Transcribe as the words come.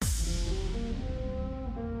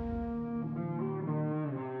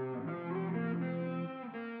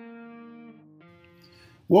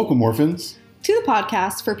Welcome, orphans, to the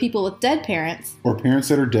podcast for people with dead parents or parents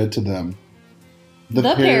that are dead to them. The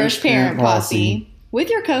Parish Parent Posse, with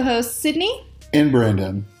your co-hosts Sydney and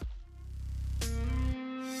Brandon.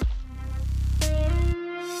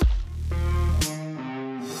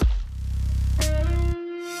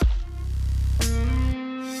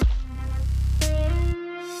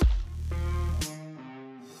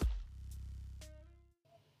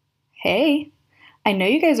 Hey, I know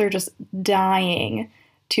you guys are just dying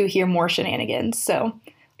to hear more shenanigans, so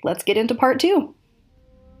let's get into part 2.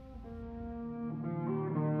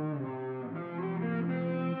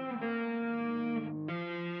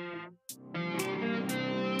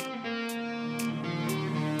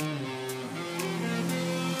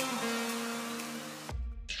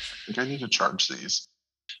 I think I need to charge these.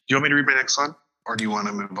 Do you want me to read my next one, or do you want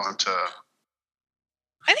to move on to?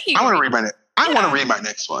 I think you. I want to read my. I want to read my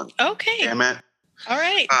next one. Okay. Damn it. All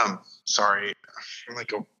right. Sorry, I'm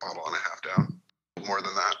like a bottle and a half down. More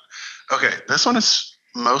than that. Okay, this one is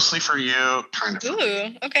mostly for you, kind of. For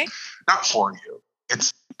me. Okay. Not for you.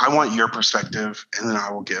 I want your perspective, and then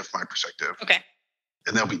I will give my perspective. Okay.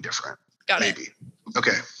 And they'll be different. Got maybe. it.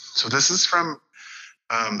 Okay, so this is from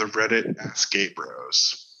the Reddit Ask Gay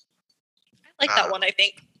Bros. I like that one, I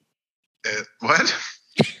think. What?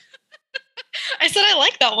 I said I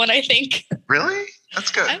like that one, I think. Really?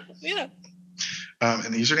 That's good. Yeah.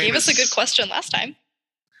 And the username gave us a good question last time.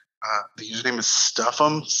 The username is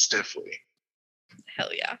Stuff'em Stiffly.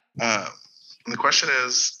 Hell yeah. And the question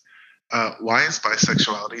is, why is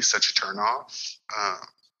bisexuality such a turnoff?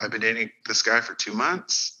 I've been dating this guy for 2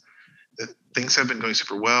 months. Things have been going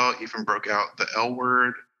super well. Even broke out the L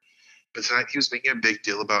word. But tonight he was making a big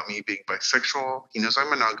deal about me being bisexual. He knows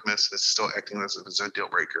I'm monogamous and is still acting as if it's a deal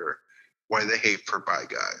breaker. Why the hate for bi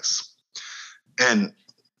guys? And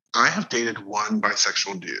I have dated one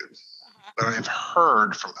bisexual dude, but I've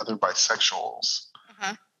heard from other bisexuals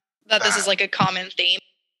that this is like a common theme.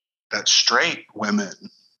 That straight women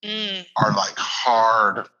are like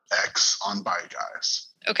hard X on bi guys.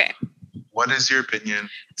 Okay. What is your opinion?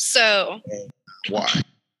 So, why?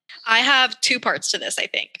 I have 2 parts to this, I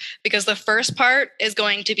think, because the first part is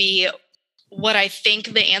going to be what I think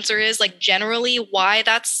the answer is, like generally why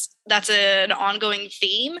that's an ongoing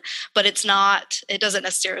theme, but it doesn't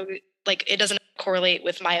necessarily, like, it doesn't correlate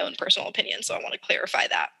with my own personal opinion. So I want to clarify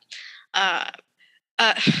that.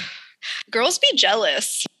 Girls be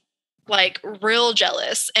jealous, like real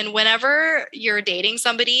jealous. And whenever you're dating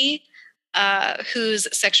somebody whose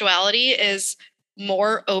sexuality is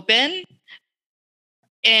more open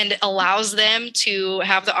and allows them to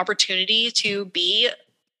have the opportunity to be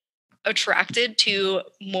attracted to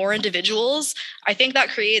more individuals, I think that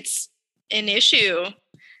creates an issue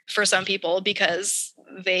for some people because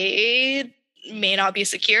they may not be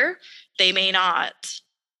secure. They may not,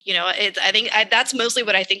 I think that's mostly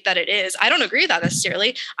what I think that it is. I don't agree with that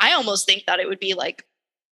necessarily. I almost think that it would be like,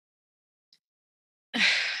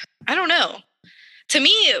 I don't know. To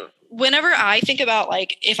me, whenever I think about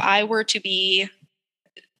like, if I were to be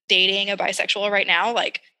dating a bisexual right now,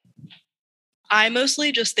 like I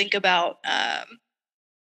mostly just think about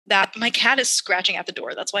that my cat is scratching at the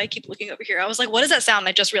door. That's why I keep looking over here. I was like, what does that sound? And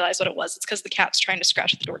I just realized what it was. It's because the cat's trying to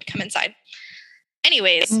scratch at the door to come inside.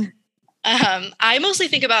 Anyways, I mostly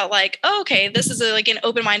think about like, oh, okay, this is like an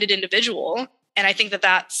open-minded individual. And I think that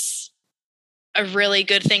that's a really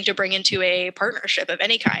good thing to bring into a partnership of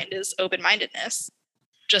any kind is open-mindedness,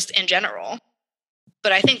 just in general.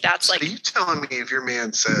 But I think that's like... Are you telling me if your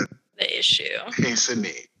man said... the issue. Hey,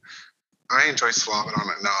 Sydney, I enjoy slobbing on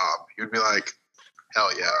a knob. You'd be like, hell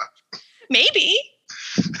yeah. Maybe.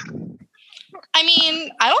 I mean,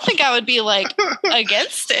 I don't think I would be like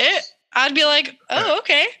against it. I'd be like, oh,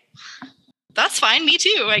 okay. That's fine. Me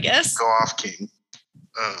too, I guess. Go off, King.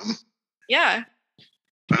 Yeah,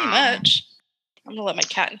 pretty much. I'm going to let my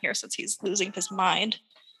cat in here since he's losing his mind.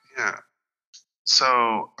 Yeah.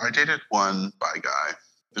 So I dated one bi guy.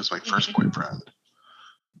 It was my first boyfriend.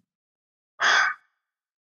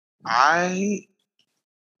 I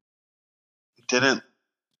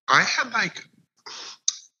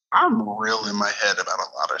I'm real in my head about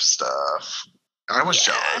a lot of stuff. I was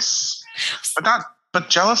jealous, but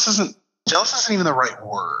jealous isn't even the right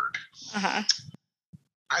word. I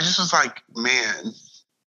just was like, man,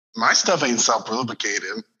 my stuff ain't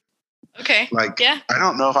self-lubricated. Okay. Like, yeah. I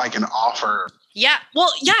don't know if I can offer. Yeah.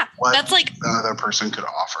 Well, yeah. What that's like the other person could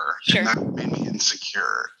offer. Sure. And that made me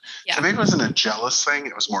insecure. Yeah. So maybe it wasn't a jealous thing.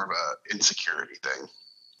 It was more of a insecurity thing.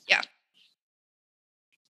 Yeah.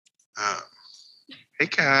 Hey,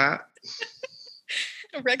 cat.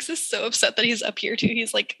 Rex is so upset that he's up here too.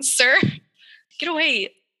 He's like, sir, get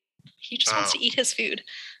away. He just wants to eat his food.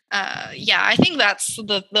 Yeah, I think that's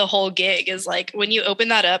the whole gig is like when you open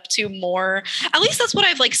that up to more, at least that's what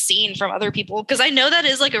I've like seen from other people, because I know that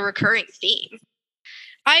is like a recurring theme.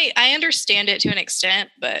 I understand it to an extent,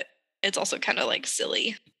 but it's also kind of like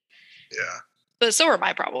silly. Yeah. But so are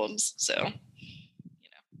my problems. So,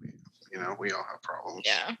 we all have problems.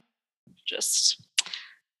 yeah, just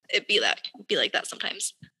it'd be like that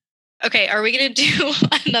sometimes. Okay, are we going to do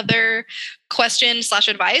another question /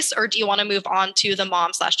 advice, or do you want to move on to the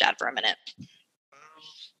mom / dad for a minute?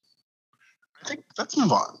 I think let's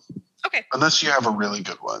move on. Okay. Unless you have a really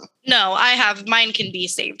good one. No, I have. Mine can be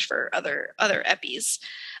saved for other epis.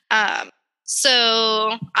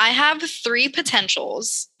 So I have 3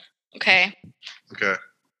 potentials. Okay. Okay.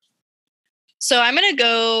 So I'm going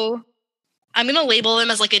to label them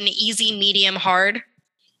as like an easy, medium, hard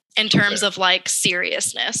in terms of like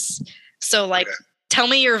seriousness. So like, tell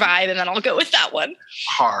me your vibe and then I'll go with that one.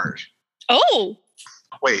 Hard. Oh.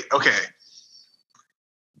 Wait, okay.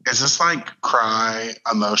 Is this like cry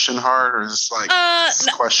emotion hard, or is this like this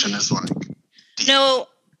question is like deep? No,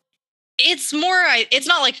 it's more, it's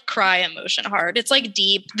not like cry emotion hard. It's like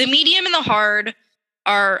deep. The medium and the hard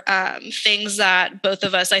are things that both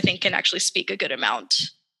of us, I think, can actually speak a good amount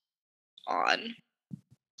on.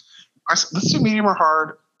 Let's do medium or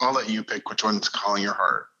hard. I'll let you pick which one's calling your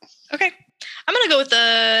heart. Okay. I'm going to go with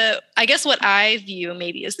I guess what I view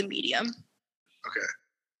maybe as the medium. Okay.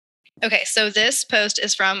 Okay, so this post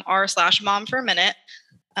is from r/mom for a minute,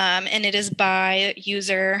 and it is by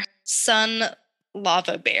user Sun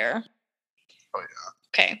Lava Bear. Oh, yeah.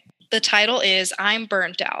 Okay, the title is I'm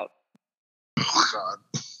Burnt Out. Oh, God.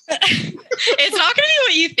 It's not going to be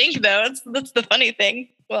what you think, though. That's the funny thing.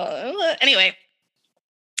 Well, anyway,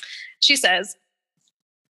 she says,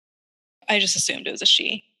 I just assumed it was a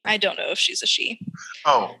she. I don't know if she's a she.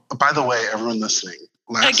 Oh, by the way, everyone listening,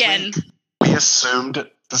 last week, we assumed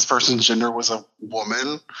this person's gender was a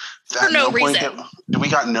woman. For no reason. We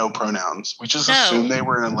got no pronouns. We just assumed they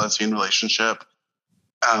were in a lesbian relationship.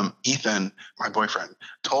 Ethan, my boyfriend,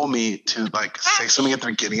 told me to like say something at the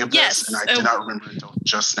beginning of this, and I did not remember until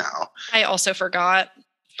just now. I also forgot.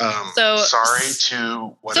 So sorry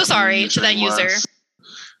to that user.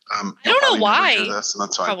 I don't know why. This, and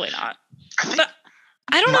that's fine. Probably not.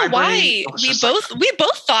 I don't know why we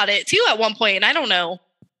both thought it too at one point, and I don't know.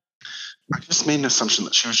 I just made an assumption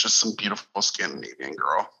that she was just some beautiful Scandinavian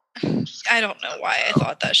girl. I don't know why I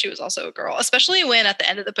thought that she was also a girl, especially when at the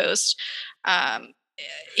end of the post,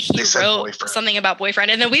 he wrote boyfriend. Something about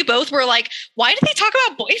boyfriend, and then we both were like, "Why did they talk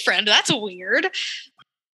about boyfriend? That's weird."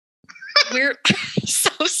 We're so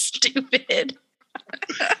stupid.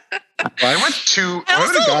 Why would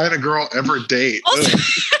a guy and a girl ever date?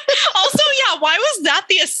 Also, yeah, why was that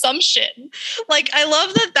the assumption? Like, I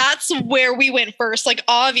love that that's where we went first. Like,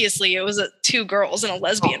 obviously, it was 2 girls in a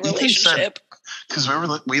lesbian relationship. Because we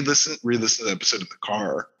re-listened to the episode in the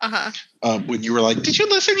car. When you were like, "Did you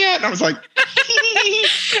listen yet?" And I was like,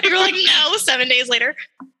 "You were like, no." 7 days later,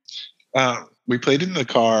 we played in the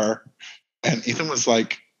car, and Ethan was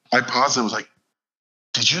like, I paused and was like,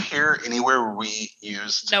 "Did you hear anywhere where we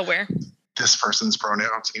used nowhere this person's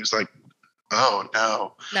pronouns?" And he was like, "Oh,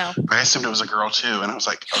 no. I assumed it was a girl too." And I was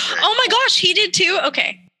like, "Okay." Oh my gosh, he did too?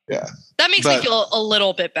 Okay. Yeah. That makes me feel a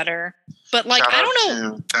little bit better. But like, I don't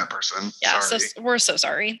know. To that person. Yeah, sorry. So we're so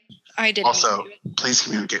sorry. I didn't. Also, please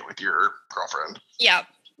communicate with your girlfriend. Yeah.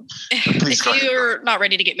 If you're not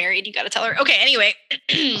ready to get married, you got to tell her. Okay, anyway.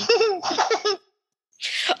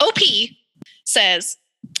 OP says,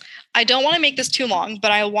 I don't want to make this too long,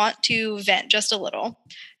 but I want to vent just a little.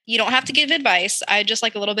 You don't have to give advice. I just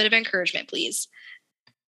like a little bit of encouragement, please.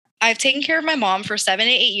 I've taken care of my mom for 7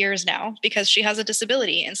 to 8 years now because she has a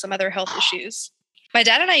disability and some other health issues. My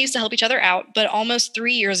dad and I used to help each other out, but almost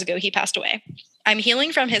 3 years ago, he passed away. I'm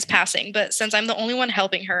healing from his passing, but since I'm the only one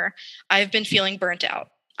helping her, I've been feeling burnt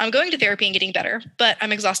out. I'm going to therapy and getting better, but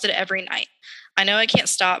I'm exhausted every night. I know I can't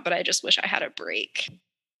stop, but I just wish I had a break.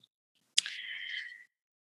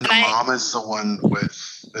 Mom is the one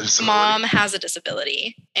with the disability. Mom has a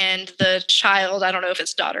disability, and the child, I don't know if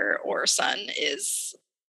it's daughter or son,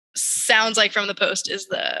 sounds like from the post is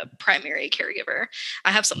the primary caregiver.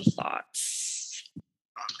 I have some thoughts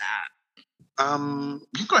on that.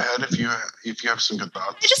 You can go ahead if you have some good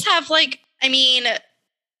thoughts. I just have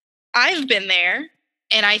I've been there,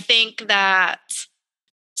 and I think that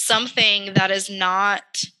something that is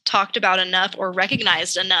not talked about enough or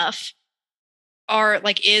recognized enough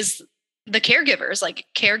is the caregivers. Like,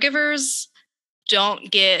 caregivers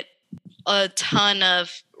don't get a ton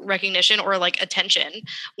of recognition or attention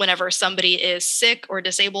whenever somebody is sick or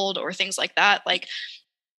disabled or things like that.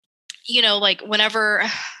 you know, like whenever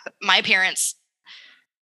my parents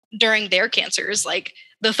during their cancers, like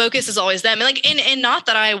the focus is always them. And like, and not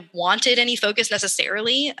that I wanted any focus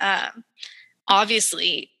necessarily.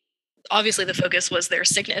 Obviously, obviously the focus was their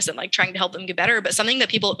sickness and like trying to help them get better. But something that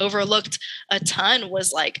people overlooked a ton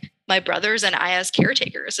was like my brothers and I as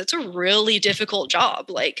caretakers. It's a really difficult job.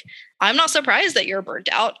 Like, I'm not surprised that you're burnt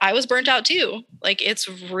out. I was burnt out too. Like, it's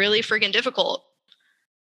really freaking difficult.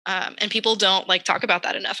 And people don't like talk about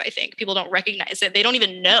that enough. I think people don't recognize it. They don't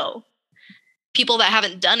even know. People that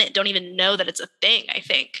haven't done it don't even know that it's a thing, I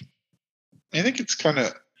think. I think it's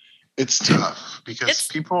tough because It's-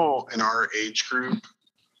 people in our age group,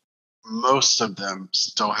 most of them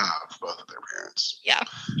still have both of their parents. Yeah.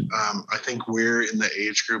 I think we're in the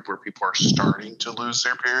age group where people are starting to lose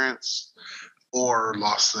their parents or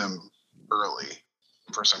lost them early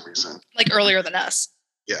for some reason. Like earlier than us.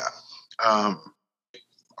 Yeah.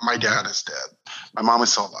 My dad is dead. My mom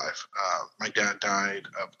is still alive. My dad died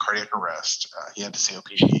of cardiac arrest. He had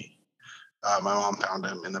COPD. My mom found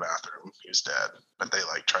him in the bathroom. He was dead, but they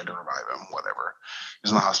like tried to revive him, whatever. He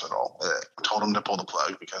was in the hospital. Told him to pull the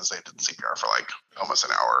plug because they did CPR for like almost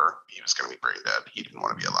an hour. He was going to be brain dead. He didn't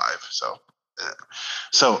want to be alive.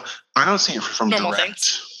 So I don't see it from Normal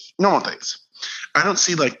normal things. I don't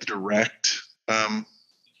see like the direct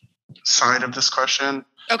side of this question.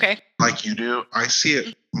 Okay. Like you do. I see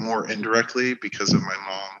it more indirectly because of my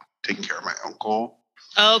mom taking care of my uncle.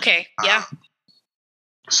 Okay. Yeah.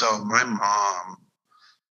 So my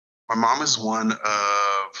mom is one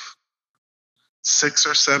of 6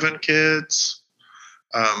 or 7 kids,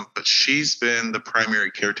 but she's been the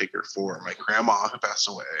primary caretaker for my grandma who passed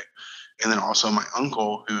away, and then also my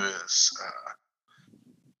uncle who is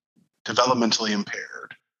developmentally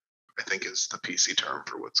impaired, I think is the PC term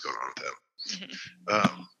for what's going on with him.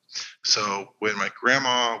 Mm-hmm. So when my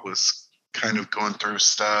grandma was kind of going through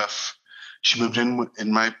stuff, she moved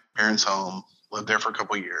in my parents' home, lived there for a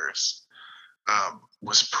couple of years,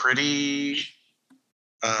 was pretty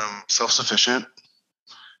self-sufficient,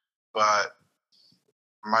 but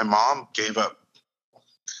my mom gave up.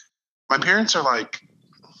 My parents are like,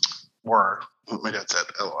 were, my dad said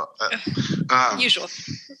a lot. Usual.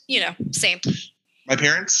 You know, same. My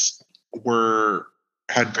parents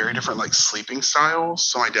had very different like sleeping styles.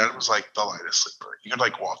 So my dad was like the lightest sleeper. You could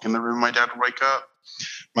like walk in the room, my dad would wake up.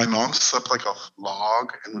 My mom slept like a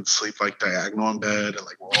log and would sleep like diagonal in bed and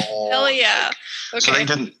like roll. Hell yeah. Like, Okay.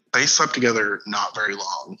 So they slept together not very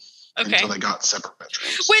long Okay. until they got separate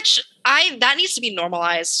bedrooms. Which that needs to be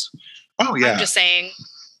normalized. Oh yeah. I'm just saying.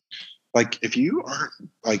 Like if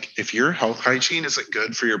your health hygiene isn't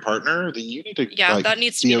good for your partner, then you need to that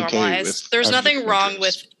needs to be normalized. There's nothing wrong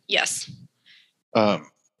with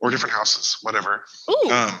or different houses, whatever.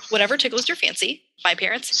 Ooh, whatever tickles your fancy. My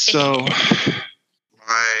parents. So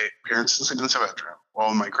my parents didn't sleep in the same bedroom. Well,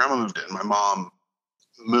 when my grandma moved in, my mom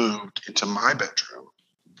moved into my bedroom.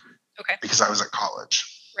 Okay. Because I was at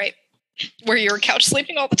college. Right. Where you were couch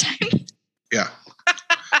sleeping all the time. Yeah.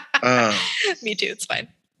 Me too. It's fine.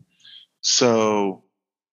 So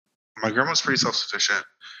my grandma was pretty self-sufficient.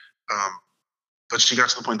 But she got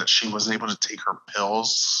to the point that she wasn't able to take her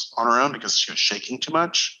pills on her own because she was shaking too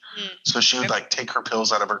much. So she would like take her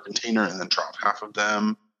pills out of her container and then drop half of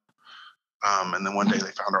them. And then one day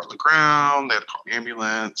they found her on the ground. They had to call an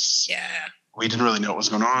ambulance. Yeah. We didn't really know what was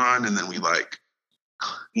going on. And then we like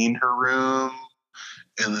cleaned her room.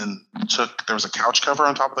 And then there was a couch cover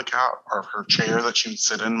on top of the couch or her chair that she would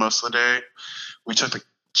sit in most of the day. We took the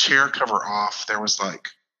chair cover off. There was like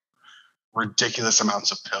ridiculous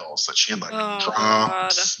amounts of pills that she had like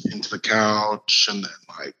dropped into the couch. And then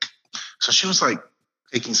like, so she was like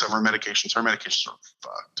taking some of her medications. Her medications were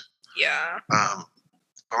fucked. Yeah.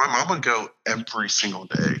 But my mom would go every single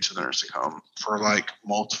day to the nursing home for like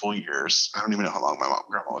multiple years. I don't even know how long my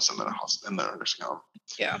grandma was in the nursing home.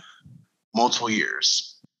 Yeah. Multiple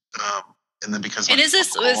years. And then because is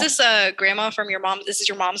this a grandma from your mom? This is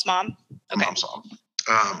your mom's mom? Okay. Mom's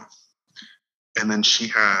mom. And then she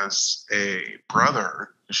has a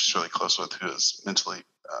brother who she's really close with who is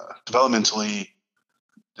developmentally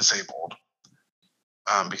disabled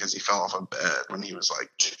because he fell off a bed when he was like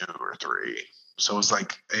 2 or 3. So it was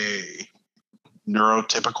like a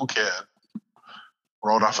neurotypical kid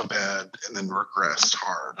rolled off a bed and then regressed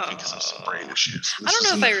hard because of some brain issues. I don't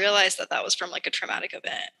know if I realized that was from like a traumatic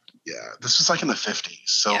event. Yeah, this was like in the 50s.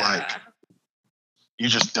 So like you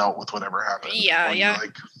just dealt with whatever happened. Yeah, You,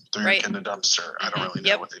 like threw your kid in a dumpster. I don't really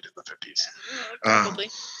know what they did in the 50s. Probably.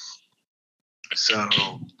 So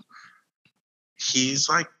he's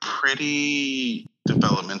like pretty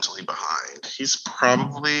developmentally behind. He's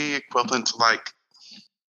probably equivalent to like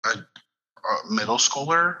middle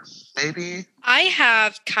schooler, maybe. I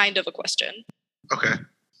have kind of a question. Okay.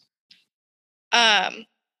 And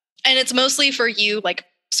it's mostly for you, like,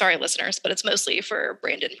 sorry, listeners, but it's mostly for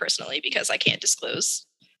Brandon personally because I can't disclose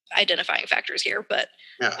identifying factors here. But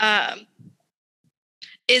Yeah.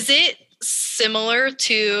 is it similar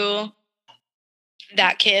to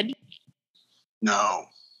that kid? No.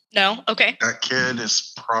 No? Okay. That kid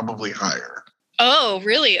is probably higher. Oh,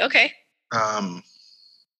 really? Okay.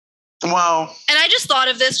 Well, and I just thought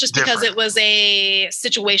of this just because different. it was a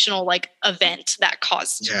situational like event that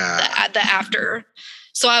caused the after.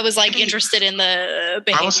 So I was like interested in the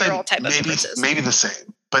behavioral type of differences. Maybe the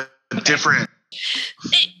same, but different.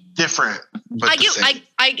 Different. But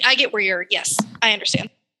I get where you're. Yes, I understand.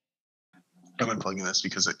 I'm unplugging this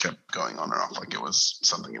because it kept going on and off like it was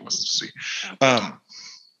something it wasn't supposed to be. Okay.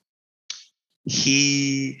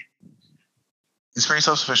 He is very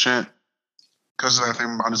self-sufficient. Goes to the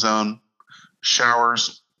bathroom on his own,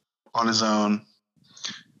 showers on his own,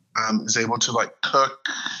 is able to like cook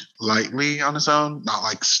lightly on his own, not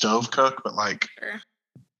like stove cook, but like. Sure.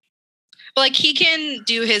 But like he can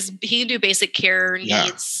do basic care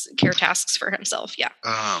needs, care tasks for himself. Yeah.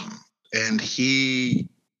 And he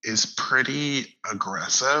is pretty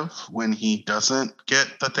aggressive when he doesn't get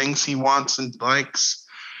the things he wants and likes.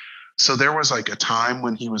 So there was like a time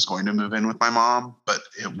when he was going to move in with my mom, but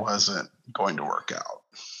it wasn't going to work out.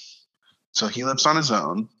 So he lives on his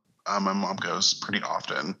own. My mom goes pretty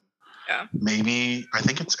often. Yeah. Maybe, I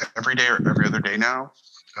think it's every day or every other day now.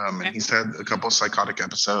 And he's had a couple of psychotic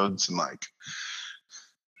episodes and like,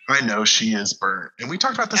 I know she is burnt. And we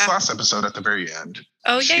talked about this last episode at the very end.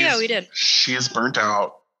 Oh, yeah, we did. She is burnt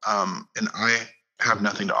out. And I have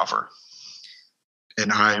nothing to offer.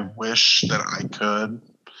 And I wish that I could,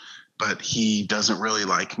 but he doesn't really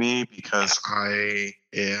like me because I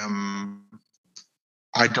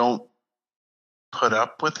don't put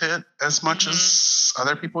up with it as much as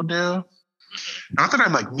other people do. Not that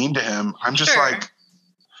I'm like mean to him. I'm just like,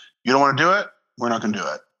 you don't want to do it? We're not going to do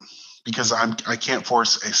it. Because I can't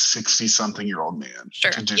force a 60-something-year-old man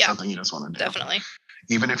to do something he doesn't want to do. Definitely.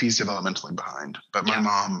 Even if he's developmentally behind. But my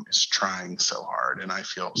mom is trying so hard and I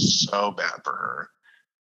feel so bad for her.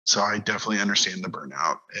 So I definitely understand the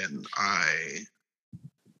burnout and I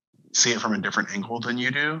see it from a different angle than you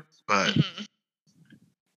do, but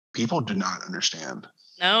people do not understand.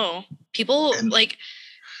 No, people and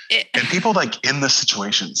people like in the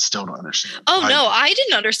situation still don't understand. Oh, no, I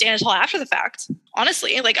didn't understand until after the fact.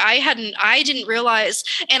 Honestly, like I didn't realize,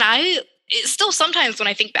 and still sometimes when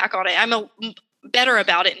I think back on it, I'm better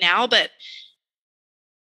about it now, but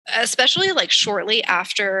especially like shortly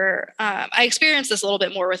after, I experienced this a little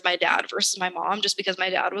bit more with my dad versus my mom, just because my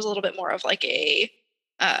dad was a little bit more of like a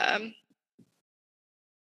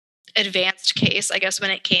advanced case, I guess,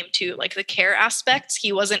 when it came to like the care aspects.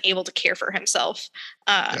 He wasn't able to care for himself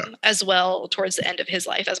as well towards the end of his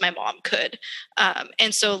life as my mom could.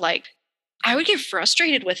 And so like I would get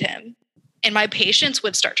frustrated with him and my patience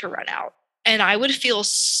would start to run out and I would feel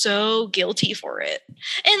so guilty for it.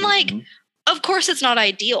 And like, of course it's not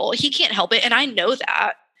ideal. He can't help it. And I know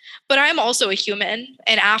that, but I'm also a human.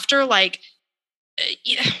 And after like,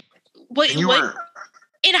 what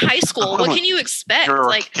in high school, what can you expect? You're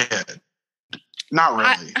like, a kid. Not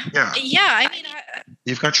really. I mean,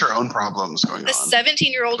 you've got your own problems going on. A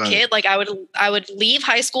 17-year-old kid, like I would leave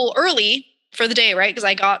high school early for the day, right? Because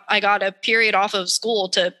I got a period off of school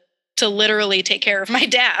to literally take care of my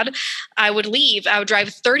dad. I would leave. I would drive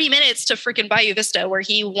 30 minutes to freaking Bayou Vista where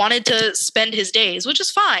he wanted to spend his days, which is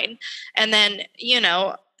fine. And then,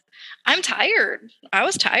 I'm tired. I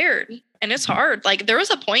was tired and it's hard. Like there was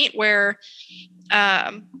a point where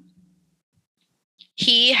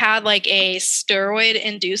he had like a steroid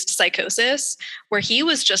induced psychosis where he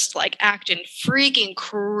was just like acting freaking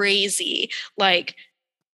crazy. Like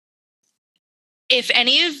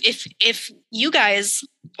if you guys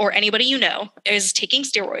or anybody is taking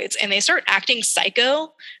steroids and they start acting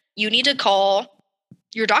psycho, you need to call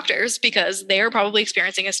your doctors because they are probably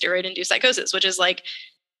experiencing a steroid induced psychosis, which is like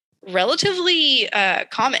relatively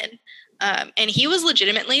common. And he was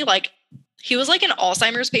legitimately like, he was like an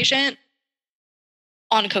Alzheimer's patient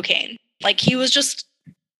on cocaine. Like he was just.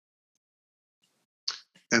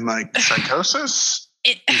 And like psychosis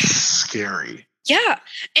is scary. Yeah.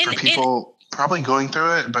 And for people probably going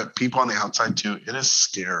through it, but people on the outside too, it is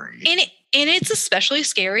scary. And it's especially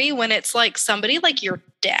scary when it's like somebody like your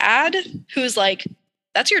dad who's like,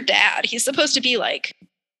 that's your dad. He's supposed to be like,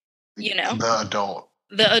 the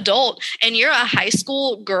adult, and you're a high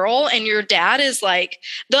school girl and your dad is like,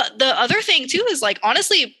 the other thing too is like,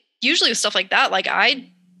 honestly, usually with stuff like that, like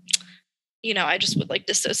I just would like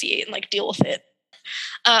dissociate and like deal with it.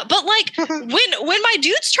 But like when my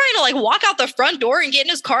dude's trying to like walk out the front door and get in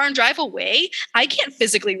his car and drive away, I can't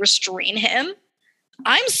physically restrain him.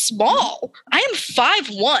 I'm small. I am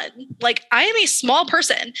 5'1". Like I am a small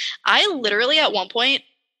person. I literally at one point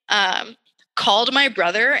called my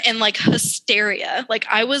brother in like hysteria. Like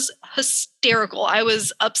I was hysterical. I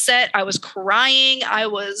was upset. I was crying. I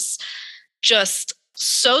was just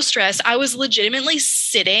so stressed. I was legitimately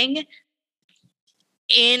sitting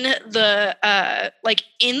in the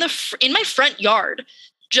in my front yard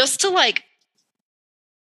just to like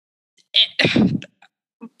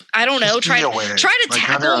I don't know, try to like,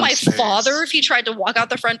 tackle my father if he tried to walk out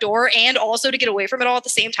the front door, and also to get away from it all at the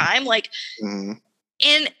same time. Like, and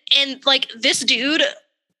like this dude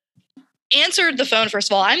answered the phone.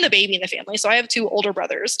 First of all, I'm the baby in the family, so I have two older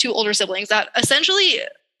brothers, two older siblings that essentially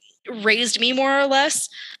raised me more or less.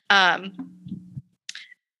 And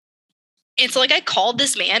so like I called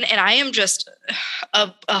this man, and I am just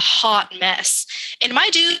a hot mess. And my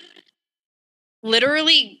dude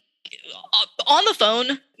literally on the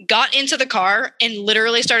phone got into the car and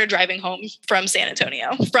literally started driving home from San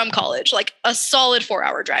Antonio from college, like a solid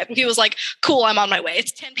 4-hour drive. He was like, cool, I'm on my way.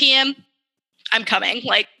 It's 10 p.m. I'm coming.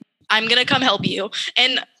 Like, I'm going to come help you.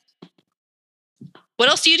 And what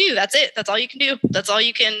else do you do? That's it. That's all you can do. That's all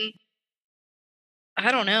you can.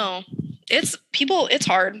 I don't know. It's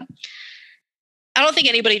hard. I don't think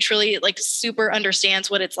anybody truly like super understands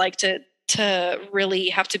what it's like to really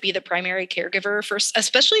have to be the primary caregiver for,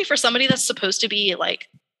 especially for somebody that's supposed to be like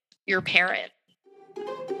your parent.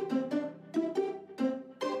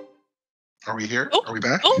 Are we here? Are we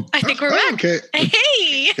back? Oh, I think we're back. Okay.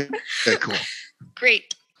 Hey. Okay, cool.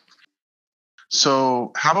 Great.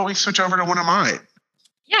 So how about we switch over to one of mine?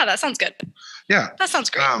 Yeah, that sounds good. Yeah. That sounds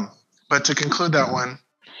great. But to conclude that one,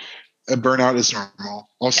 a burnout is normal.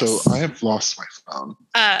 Also, yes. I have lost my phone.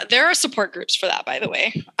 There are support groups for that, by the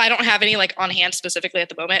way. I don't have any like on hand specifically at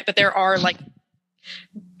the moment, but there are like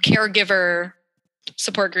caregiver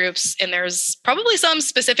support groups, and there's probably some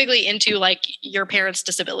specifically into like your parents'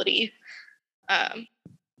 disability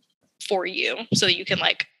for you, so that you can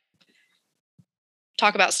like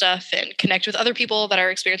talk about stuff and connect with other people that are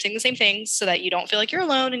experiencing the same things, so that you don't feel like you're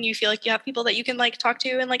alone and you feel like you have people that you can like talk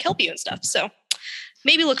to and like help you and stuff. So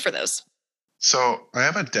maybe look for those. So I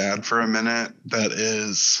have a dad for a minute that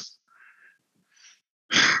is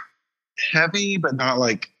heavy, but not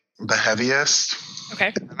like the heaviest.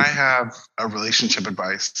 Okay. And I have a relationship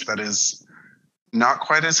advice that is not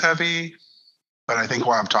quite as heavy, but I think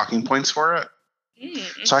we'll have talking points for it.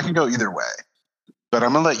 So I can go either way, but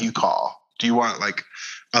I'm going to let you call. Do you want like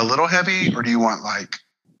a little heavy, or do you want like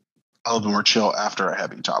a little more chill after a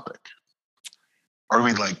heavy topic? Or do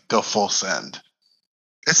we like go full send?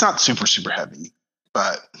 It's not super, super heavy,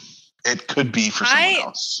 but it could be for someone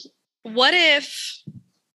else. What if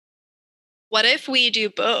we do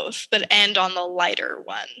both, but end on the lighter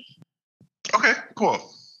one? Okay,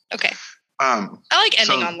 cool. Okay. I like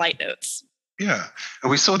ending on light notes. Yeah.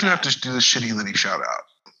 And we still do have to do the shitty Liddy shout out.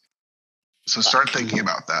 So start thinking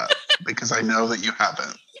about that, because I know that you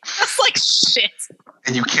haven't. That's like shit.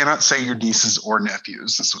 And you cannot say your nieces or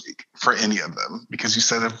nephews this week for any of them, because you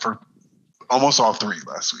said them for almost all 3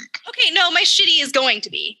 last week. Okay, no, my shitty is going to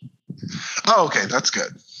be. Oh, okay, that's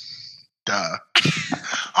good. Duh.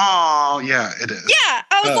 Oh, yeah, it is. Yeah,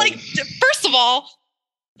 I was like, first of all,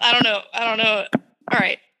 I don't know. All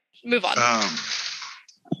right, move on.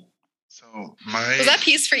 So was that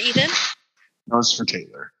piece for Ethan? That was for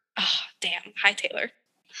Taylor. Oh, damn. Hi, Taylor.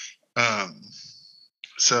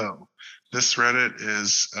 So this Reddit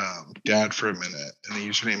is Dad for a Minute, and the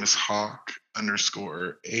username is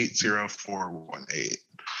Hawk_80418.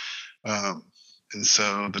 And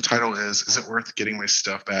so the title is it worth getting my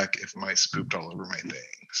stuff back if mice pooped all over my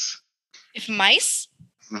things? If mice?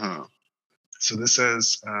 Uh-huh. So this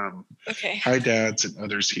says, okay. Hi, dads and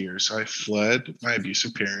others here. So I fled my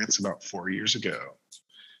abusive parents about 4 years ago.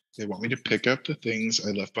 They want me to pick up the things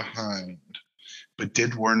I left behind, but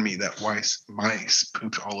did warn me that mice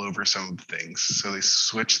pooped all over some of the things, so they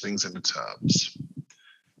switched things into tubs.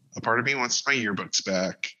 A part of me wants my yearbooks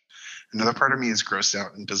back. Another part of me is grossed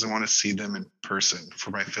out and doesn't want to see them in person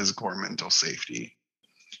for my physical or mental safety.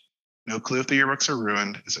 No clue if the yearbooks are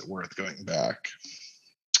ruined. Is it worth going back?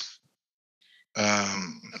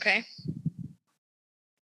 Okay.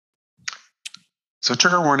 So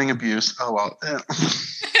trigger warning, abuse. Oh, well.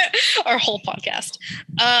 Our whole podcast.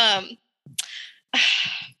 I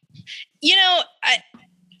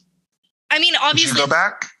mean, obviously. Would you go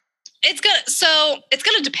back? It's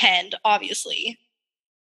gonna depend, obviously.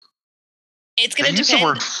 It's gonna depend. Use the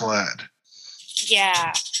word fled.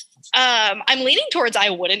 Yeah. I'm leaning towards I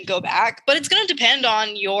wouldn't go back, but it's going to depend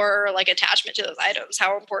on your like attachment to those items.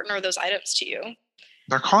 How important are those items to you?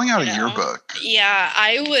 They're calling out You a know? yearbook. Yeah,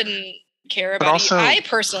 I wouldn't care But about also- I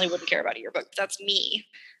personally wouldn't care about a yearbook. That's me.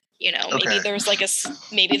 You know, maybe Okay. there's like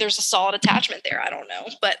maybe there's a solid attachment there. I don't know.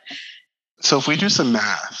 But So if we do some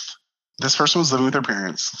math, this person was living with their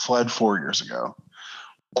parents, fled 4 years ago.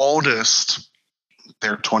 Oldest,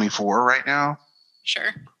 they're 24 right now.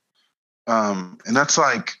 sure. And that's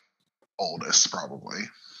like oldest probably.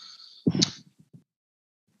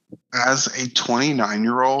 As a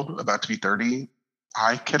 29-year-old about to be 30,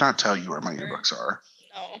 I cannot tell you where my yearbooks are.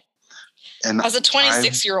 No. And As a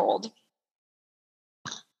 26-year-old,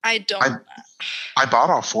 I don't. I bought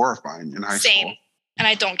all 4 of mine in high Same. school. And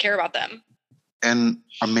I don't care about them. And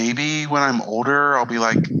maybe when I'm older, I'll be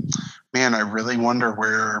like, man, I really wonder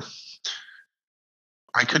where.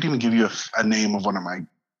 I couldn't even give you a name of one of my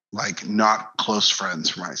like not close friends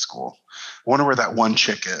from high school. I wonder where that one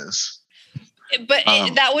chick is. But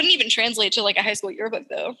that wouldn't even translate to like a high school yearbook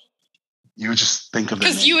though. You would just think of it.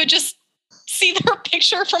 Because you would just see their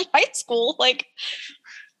picture from high school. Like,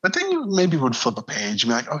 but then you maybe would flip a page and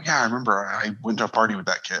be like, oh yeah, I remember I went to a party with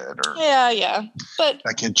that kid. Or yeah. But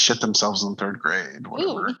that kid shit themselves in 3rd grade,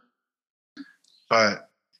 whatever. Ooh. But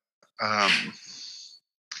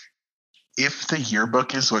if the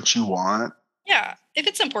yearbook is what you want. Yeah, if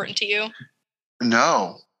it's important to you.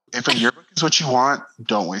 No. If a yearbook is what you want,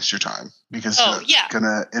 don't waste your time because it's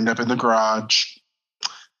gonna end up in the garage.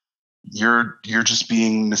 You're just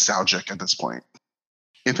being nostalgic at this point.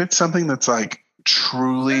 If it's something that's like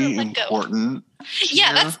truly important.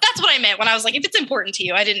 Yeah, that's what I meant when I was like, if it's important to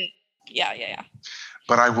you. I didn't. Yeah.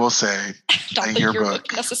 But I will say, not a the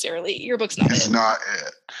yearbook necessarily. Yearbook's not is it. not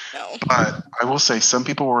it. No. But I will say, some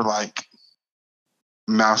people were like,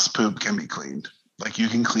 mouse poop can be cleaned. Like you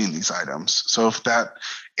can clean these items. So if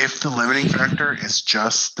the limiting factor is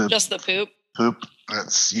just the poop,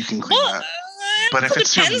 you can clean that. But if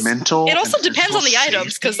it's your mental, it also depends on the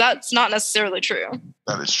items because that's not necessarily true.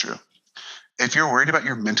 That is true. If you're worried about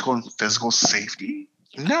your mental and physical safety,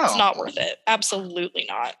 no, it's not worth it. Absolutely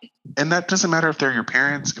not. And that doesn't matter if they're your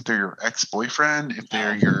parents, if they're your ex-boyfriend, if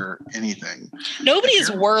they're your anything. Nobody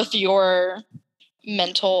is worth your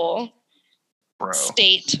mental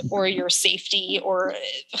state or your safety or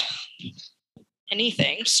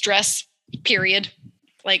anything. Stress, period.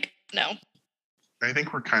 Like, no. I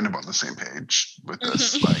think we're kind of on the same page with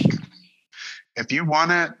this. Like, if you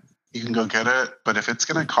want it, you can go get it. But if it's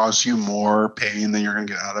going to cause you more pain than you're going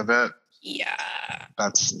to get out of it,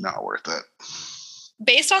 that's not worth it.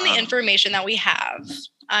 Based on the information that we have,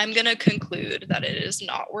 I'm going to conclude that it is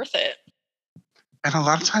not worth it. And a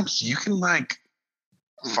lot of times you can like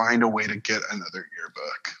find a way to get another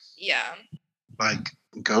yearbook. Yeah. Like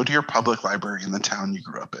go to your public library in the town you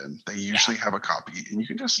grew up in. They usually have a copy and you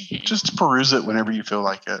can just peruse it whenever you feel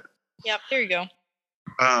like it. Yep, there you go.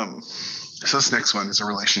 So this next one is a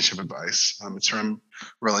relationship advice. It's from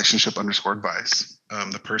relationship_advice.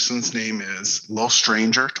 The person's name is Lil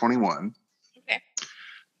Stranger 21. Okay.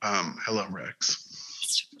 Hello,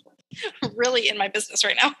 Rex. Really in my business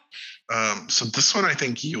right now. So this one I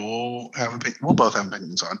think you'll have we'll both have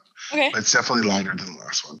opinions on. Okay. But it's definitely lighter than the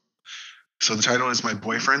last one. So the title is My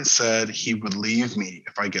Boyfriend Said He Would Leave Me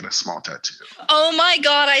If I Get a Small Tattoo. Oh my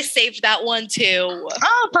God, I saved that one too.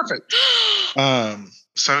 Oh, perfect.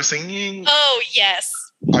 So I was thinking. Oh, yes.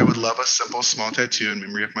 I would love a simple small tattoo in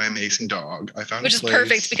memory of my amazing dog. I found which is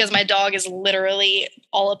perfect because my dog is literally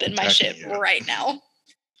all up in my shit right now.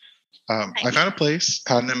 I found a place,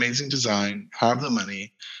 had an amazing design, have the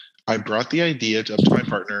money. I brought the idea up to my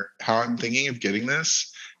partner, how I'm thinking of getting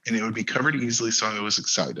this, and it would be covered easily, so I was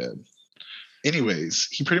excited. Anyways,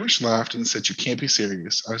 he pretty much laughed and said, "You can't be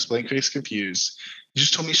serious." I was blank-faced confused. He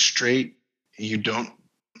just told me straight, "You don't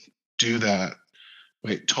do that."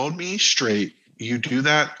 Wait, told me straight, "You do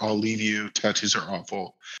that, I'll leave you. Tattoos are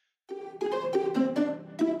awful."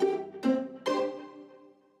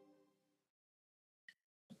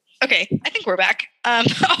 Okay, I think we're back.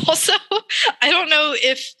 Also, I don't know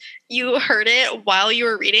if you heard it while you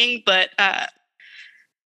were reading, but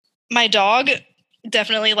my dog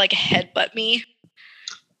definitely like headbutt me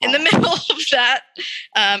in the middle of that.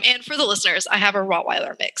 And for the listeners, I have a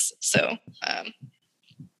Rottweiler mix. So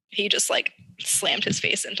he just like slammed his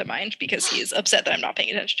face into mine because he's upset that I'm not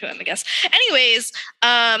paying attention to him, I guess. Anyways,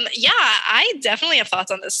 I definitely have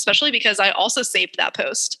thoughts on this, especially because I also saved that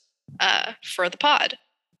post for the pod.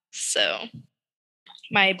 So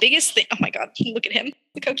my biggest thing, oh my God, look at him.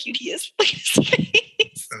 Look how cute he is. Look at his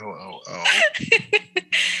face. Oh.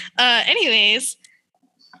 Anyways,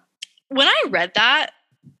 when I read that,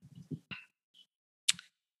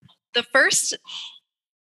 the first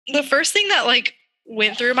thing that like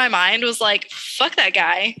went through my mind was like, fuck that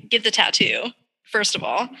guy, get the tattoo, first of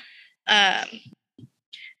all.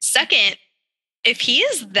 Second, if he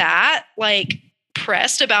is that like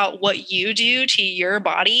pressed about what you do to your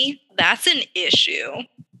body, that's an issue.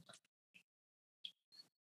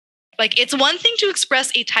 Like, it's one thing to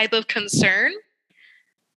express a type of concern,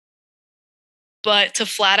 but to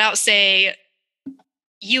flat out say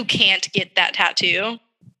you can't get that tattoo,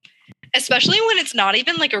 especially when it's not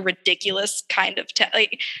even like a ridiculous kind of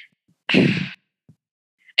like,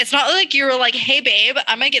 it's not like you were like, hey babe,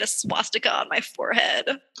 I'm gonna get a swastika on my forehead.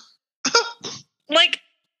 Like,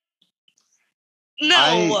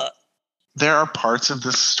 no. There are parts of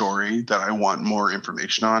this story that I want more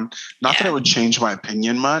information on. Not that it would change my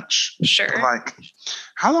opinion much. Sure. But like,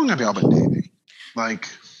 how long have y'all been dating? Like,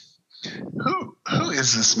 who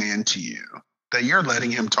is this man to you that you're letting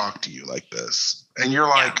him talk to you like this? And you're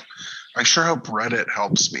like, I sure hope Reddit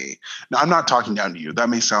helps me. Now, I'm not talking down to you. That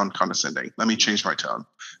may sound condescending. Let me change my tone.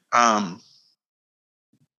 I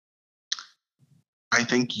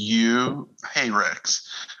think hey Rex,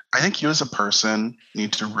 I think you as a person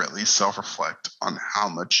need to really self-reflect on how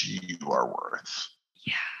much you are worth.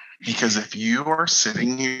 Yeah. Because if you are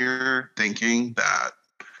sitting here thinking that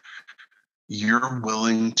you're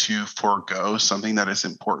willing to forego something that is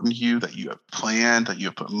important to you, that you have planned, that you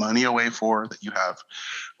have put money away for, that you have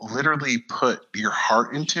literally put your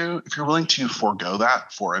heart into, if you're willing to forego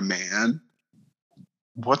that for a man,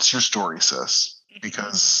 what's your story, sis?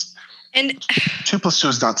 Because and 2 + 2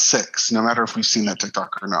 is not 6, no matter if we've seen that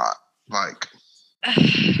TikTok or not. Like,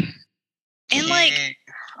 and like,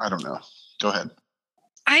 I don't know. Go ahead.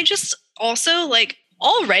 I just also like,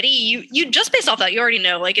 already you just based off that, you already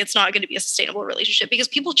know like it's not going to be a sustainable relationship because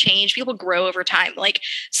people change, people grow over time. Like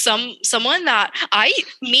someone that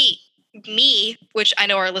me, which I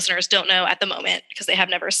know our listeners don't know at the moment because they have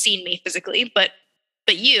never seen me physically, but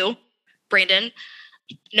you, Brandon,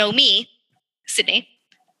 know me, Sydney.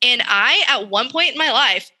 And I, at one point in my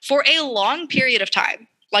life, for a long period of time,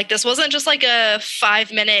 like this wasn't just like a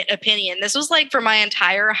 5-minute opinion. This was like for my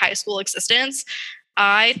entire high school existence.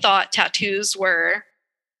 I thought tattoos were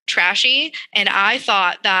trashy. And I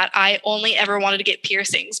thought that I only ever wanted to get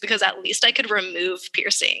piercings because at least I could remove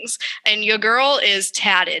piercings. And your girl is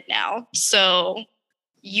tatted now. So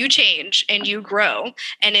you change and you grow.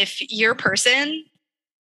 And if your person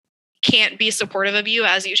can't be supportive of you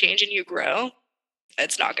as you change and you grow,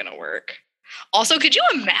 it's not going to work. Also, could you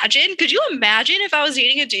imagine if I was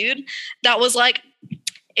dating a dude that was like,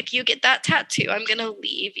 if you get that tattoo, I'm going to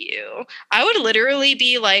leave you. I would literally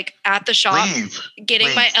be like at the shop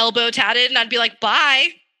getting my elbow tatted and I'd be like, bye.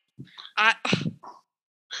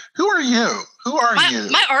 Who are you? You?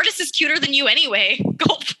 My artist is cuter than you anyway.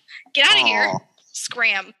 Go get out of here.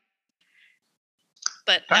 Scram.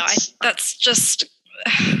 But that's just.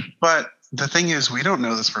 But the thing is, we don't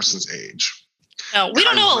know this person's age. No, we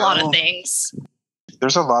don't know a lot of things.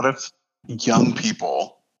 There's a lot of young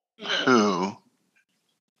people who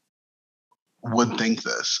would think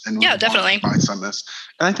this and would definitely advice on this.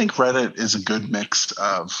 And I think Reddit is a good mix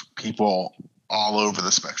of people all over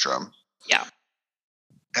the spectrum. Yeah.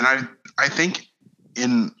 And I think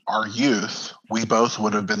in our youth, we both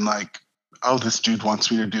would have been like, oh, this dude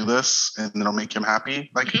wants me to do this and it'll make him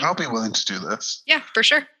happy. Like, I'll be willing to do this. Yeah, for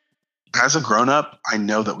sure. As a grown-up, I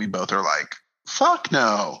know that we both are like, fuck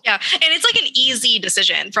no. Yeah. And it's like an easy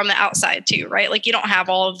decision from the outside too, right? Like you don't have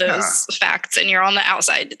all of those facts and you're on the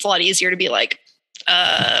outside. It's a lot easier to be like,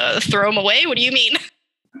 throw them away. What do you mean?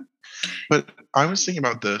 But I was thinking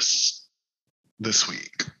about this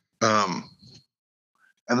week. And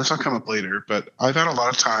this will come up later, but I've had a lot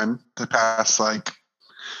of time the past like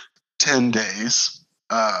 10 days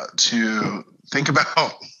to think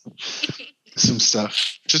about some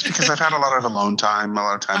stuff, just because I've had a lot of alone time, a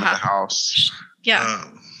lot of time at the house. Yeah.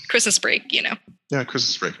 Christmas break, you know. Yeah,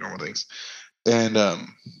 Christmas break, normal things. And I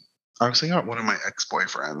was thinking about one of my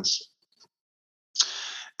ex-boyfriends.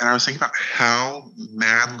 And I was thinking about how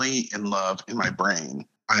madly in love in my brain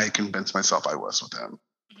I convinced myself I was with him.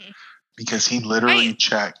 Mm-hmm. Because he literally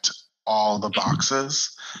checked all the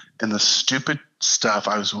boxes and the stupid stuff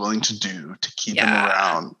I was willing to do to keep him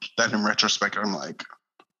around. That in retrospect, I'm like,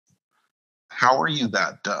 how are you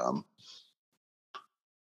that dumb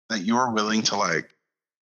that you are willing to like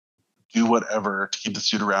do whatever to keep this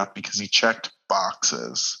dude around because he checked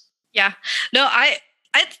boxes? Yeah. No, I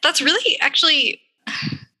that's really actually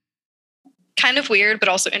kind of weird, but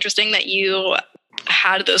also interesting that you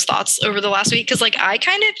had those thoughts over the last week. Cause like I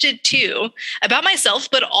kind of did too about myself,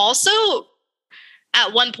 but also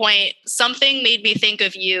at one point something made me think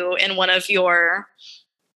of you in one of your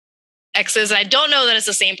exes. And I don't know that it's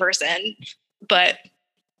the same person, but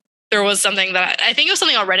there was something that I think it was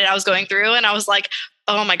something on Reddit I was going through, and I was like,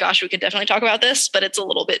 oh my gosh, we could definitely talk about this, but it's a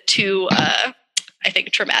little bit too, I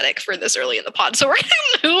think, traumatic for this early in the pod. So we're going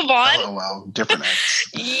to move on. Oh, well, different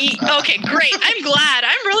ex. Okay, great. I'm glad.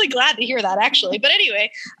 I'm really glad to hear that, actually. But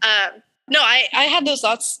anyway, no, I had those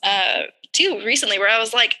thoughts too recently where I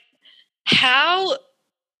was like, how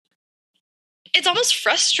it's almost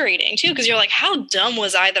frustrating too, because you're like, how dumb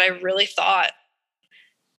was I that I really thought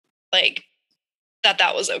like that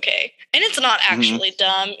was okay? And it's not actually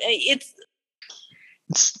dumb. It's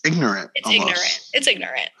ignorant. It's almost. ignorant. It's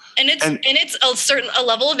ignorant. And it's a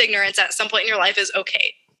level of ignorance at some point in your life is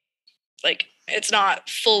okay. Like, it's not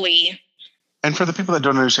fully. And for the people that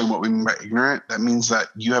don't understand what we mean by ignorant, that means that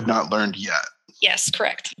you have not learned yet. Yes,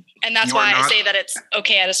 correct. And that's why I say that it's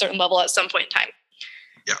okay at a certain level at some point in time.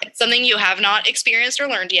 Yeah. It's something you have not experienced or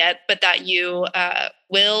learned yet, but that you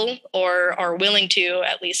will or are willing to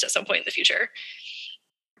at least at some point in the future.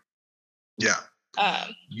 Yeah.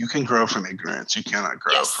 You can grow from ignorance. You cannot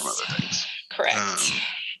grow from other things. Correct.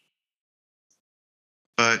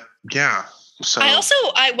 But yeah. So I also,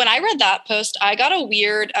 when I read that post, I got a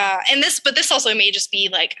weird, but this also may just be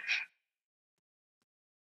like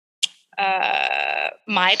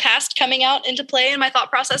my past coming out into play in my thought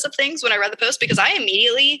process of things when I read the post, because I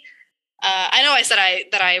immediately, I know I said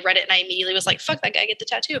that I read it and I immediately was like, fuck that guy, get the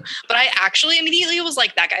tattoo. But I actually immediately was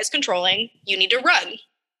like, that guy's controlling. You need to run.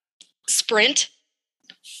 Sprint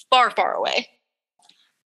far, far away.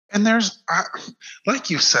 And there's, like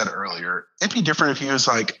you said earlier, it'd be different if he was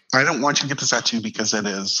like, I don't want you to get this tattoo because it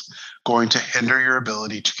is going to hinder your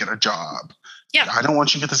ability to get a job. Yeah. I don't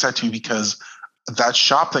want you to get this tattoo because that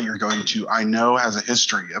shop that you're going to, I know has a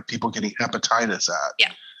history of people getting hepatitis at.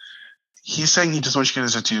 Yeah. He's saying he just wants you to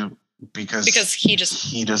get a tattoo because he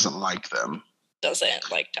doesn't like them.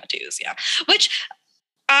 Doesn't like tattoos, yeah. Which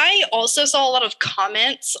I also saw a lot of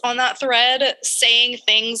comments on that thread saying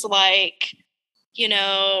things like, you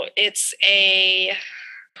know, it's a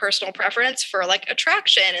personal preference for like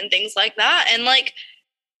attraction and things like that. And like,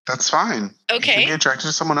 that's fine. Okay. You can be attracted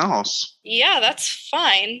to someone else. Yeah, that's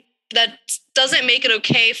fine. That doesn't make it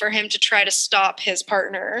okay for him to try to stop his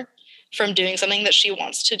partner from doing something that she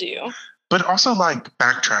wants to do. But also, like,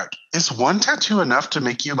 backtrack. Is one tattoo enough to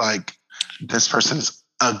make you like, this person's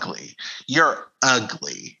ugly? You're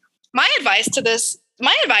ugly. My advice,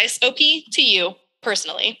 OP, to you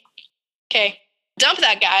personally. Okay. Dump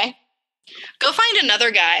that guy. Go find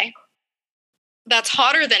another guy that's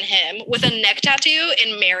hotter than him with a neck tattoo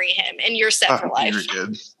and marry him, and you're set for life.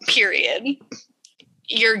 Period.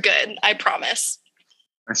 You're good. I promise.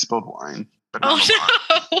 I spilled wine, but not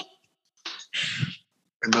a lot.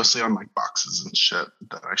 And mostly on like boxes and shit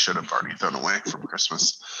that I should have already thrown away from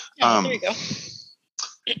Christmas. There you go.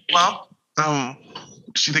 Well, do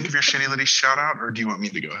you think of your shitty litty shout out, or do you want me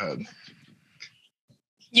to go ahead?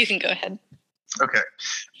 You can go ahead. Okay.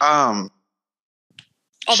 Although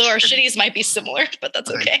our shitties might be similar, but that's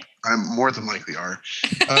okay. I'm more than likely are.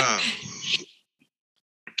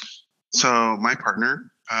 So my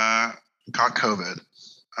partner got COVID.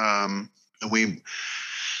 And we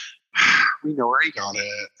know where he got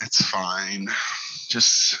it. It's fine.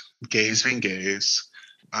 Just gays being gays.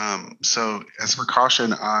 So as a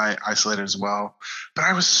precaution, I isolated as well. But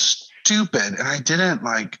I was stupid, and I didn't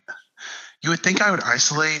like. You would think I would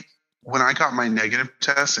isolate when I got my negative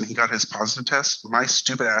test and he got his positive test. My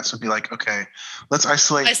stupid ass would be like, okay, let's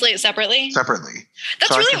isolate separately. That's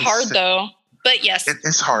so really hard though. But yes, it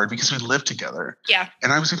is hard because we live together. Yeah.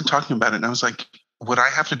 And I was even talking about it, and I was like, would I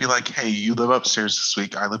have to be like, hey, you live upstairs this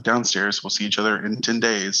week, I live downstairs, we'll see each other in 10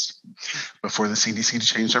 days before the CDC to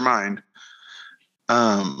change their mind?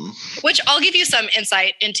 Which I'll give you some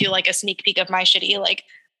insight into, like a sneak peek of my shitty. Like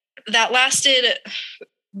that lasted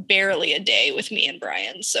barely a day with me and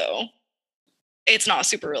Brian, so it's not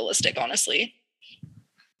super realistic, honestly.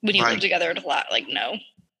 When you live together, no.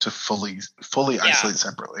 To fully isolate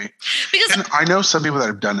separately. Because and I know some people that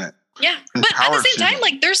have done it. Yeah, but at the same time,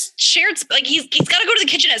 like there's shared, like he's got to go to the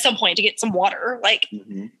kitchen at some point to get some water. Like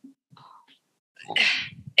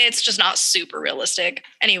it's just not super realistic.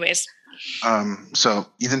 Anyways. So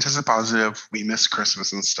Ethan tested positive. We missed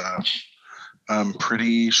Christmas and stuff.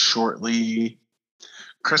 Pretty shortly,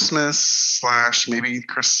 Christmas / maybe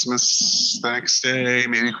Christmas the next day,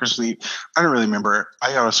 maybe Christmas Eve. I don't really remember.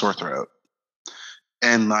 I got a sore throat.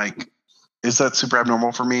 And like, is that super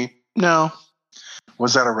abnormal for me? No.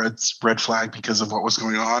 Was that a red flag because of what was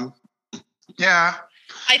going on? Yeah.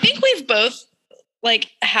 I think we've both like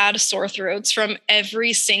had sore throats from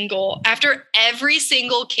after every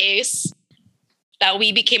single case that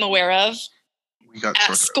we became aware of. We got at sore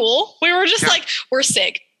throats. school. We were just Yeah. like, we're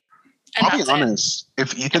sick. And I'll be that's it. honest.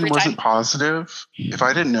 If Ethan Every wasn't time. positive, if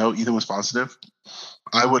I didn't know Ethan was positive,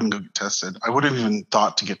 I wouldn't go get tested. I wouldn't have even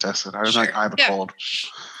thought to get tested. I was like, Sure. I have a Yeah. cold.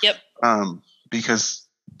 Yep. Because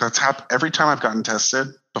that's every time I've gotten tested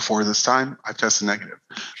before this time, I've tested negative.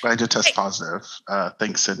 But I did test positive.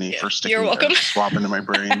 Thanks, Sydney, for sticking You're welcome. a swab into my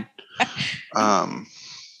brain.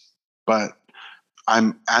 But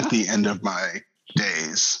I'm at the end of my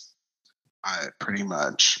days. I pretty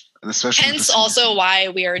much, and especially Hence also why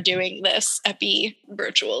we are doing this epi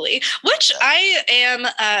virtually, which I am,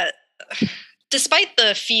 despite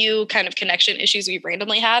the few kind of connection issues we've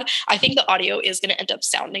randomly had, I think the audio is going to end up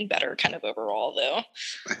sounding better kind of overall though.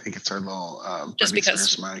 I think it's our little just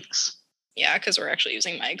because mics. Yeah, because we're actually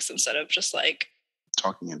using mics instead of just like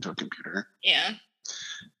talking into a computer. Yeah.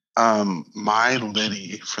 My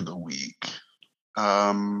Liddy for the week.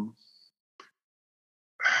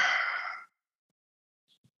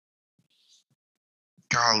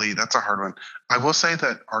 Golly, that's a hard one. I will say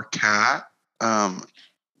that our cat,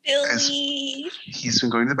 Billy, he's been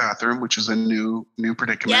going to the bathroom, which is a new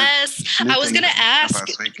predicament. Yes, I was gonna ask.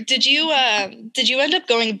 Did you end up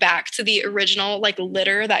going back to the original like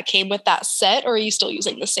litter that came with that set, or are you still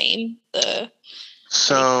using the same?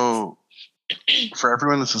 So, for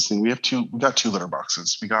everyone that's listening, we got two litter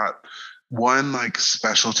boxes. We got one like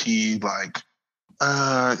specialty, like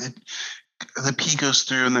the pee goes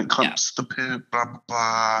through and then clumps the poop, blah, blah,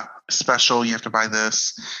 blah. Special, you have to buy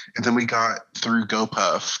this. And then we got through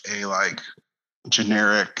GoPuff a like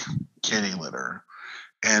generic kitty litter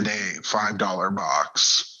and a $5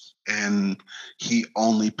 box. And he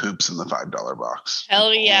only poops in the $5 box.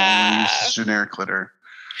 Hell yeah. Generic litter.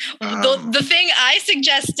 The thing I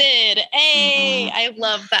suggested. Hey, I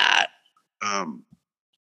love that.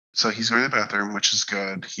 So he's going to the bathroom, which is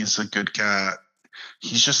good. He's a good cat.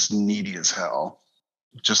 He's just needy as hell.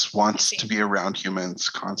 Just wants to be around humans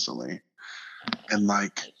constantly. And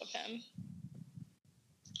like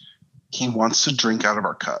he wants to drink out of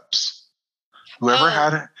our cups. Whoever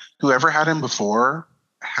had him before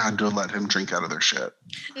had to let him drink out of their shit.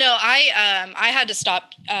 No, I had to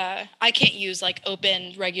stop. I can't use like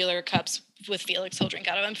open regular cups with Felix. He'll drink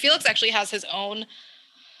out of them. Felix actually has his own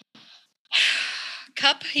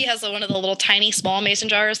cup. He has one of the little tiny small mason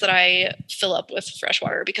jars that I fill up with fresh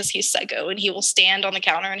water because he's psycho and he will stand on the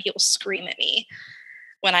counter and he will scream at me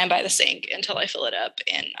when I'm by the sink until I fill it up.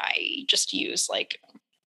 And I just use like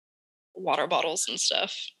water bottles and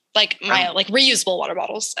stuff, like my like reusable water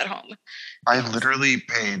bottles at home. I literally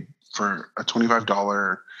paid for a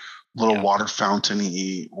 $25 little water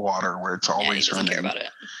fountain-y water where it's always he doesn't running. Care about it.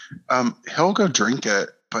 He'll go drink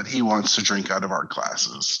it, but he wants to drink out of our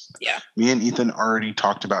glasses. Yeah. Me and Ethan already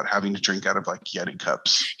talked about having to drink out of like Yeti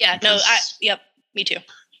cups. Yeah. Yep. Me too.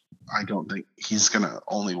 I don't think he's going to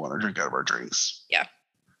only want to drink out of our drinks. Yeah.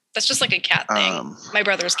 That's just like a cat thing. My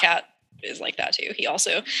brother's cat is like that too. He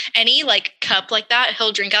also, any like cup like that,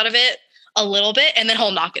 he'll drink out of it a little bit and then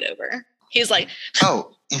he'll knock it over. He's like,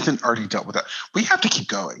 oh, Ethan already dealt with that. We have to keep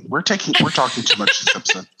going. We're talking too much this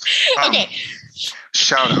episode. Okay.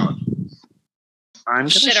 Shout out. I'm going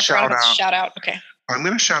to shout out. Okay. I'm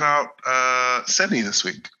going to shout out Sydney this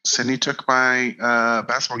week. Sydney took my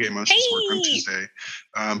basketball game. I was supposed to work on Tuesday,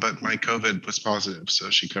 but my COVID was positive, so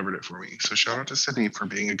she covered it for me. So shout out to Sydney for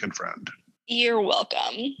being a good friend. You're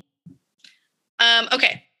welcome.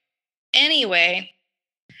 Okay. Anyway,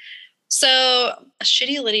 so a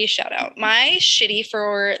shitty Liddy shout out. My shitty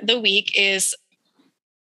for the week is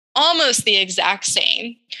almost the exact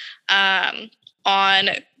same. On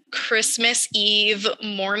Christmas Eve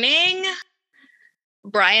morning,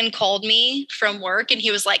 Brian called me from work and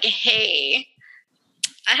he was like, hey,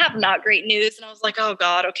 I have not great news. And I was like, oh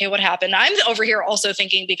God, okay, what happened? I'm over here also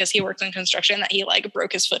thinking because he works in construction that he like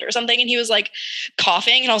broke his foot or something. And he was like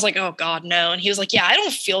coughing and I was like, oh God, no. And he was like, yeah, I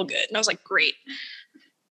don't feel good. And I was like, great.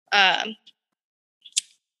 But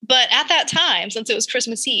at that time, since it was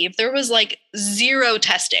Christmas Eve, there was like zero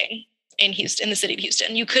testing in Houston, in the city of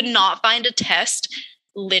Houston. You could not find a test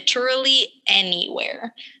literally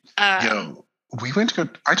anywhere. Yo, we went to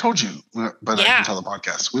go, I told you, but I didn't tell the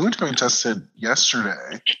podcast. We went to go and tested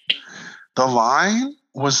yesterday. The line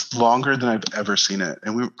was longer than I've ever seen it.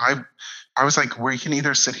 And I was like, we can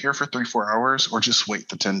either sit here for 3-4 hours or just wait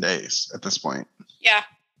the 10 days at this point. Yeah.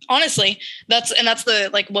 Honestly, that's the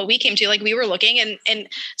like what we came to. Like we were looking and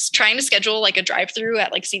trying to schedule like a drive-through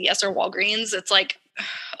at like CVS or Walgreens. It's like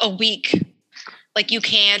a week. Like you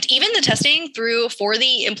can't even the testing for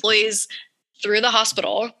the employees through the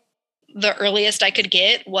hospital. The earliest I could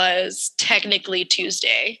get was technically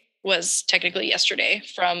Tuesday. Was technically yesterday.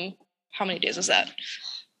 From how many days was that?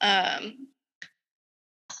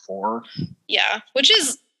 4. Yeah, which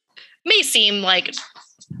may seem like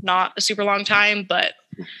not a super long time, but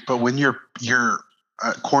when your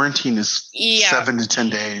quarantine is yeah. 7 to 10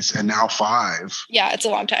 days and now 5. Yeah, it's a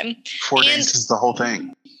long time. 4 days is the whole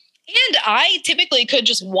thing. And I typically could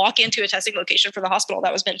just walk into a testing location for the hospital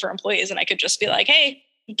that was meant for employees, and I could just be like, "Hey,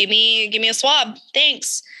 give me a swab,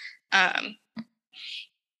 thanks."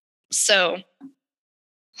 So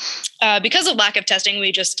because of lack of testing,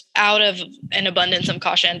 we just, out of an abundance of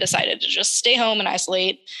caution, decided to just stay home and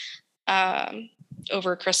isolate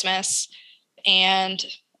over Christmas. And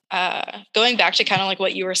going back to kind of like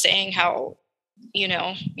what you were saying, how, you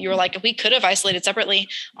know, you were like, we could have isolated separately.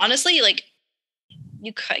 Honestly, like,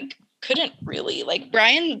 you couldn't really. Like,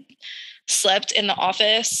 Brian slept in the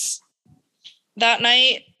office that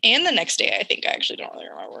night and the next day. I think, I actually don't really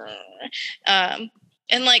remember.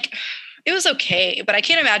 And like, it was okay, but I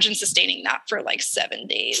can't imagine sustaining that for like 7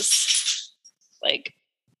 days. Like,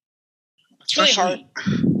 it's really hard.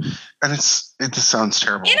 And it just sounds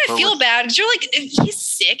terrible. And I feel bad because you're like, he's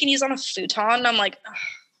sick and he's on a futon. And I'm like, ugh.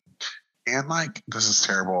 And like, this is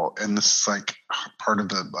terrible. And this is like part of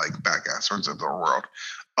the like back asswards of the world.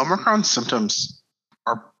 Omicron symptoms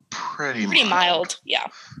are pretty mild. Yeah.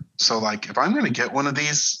 So like, if I'm going to get one of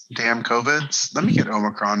these damn COVIDs, let me get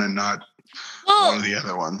Omicron and not one of the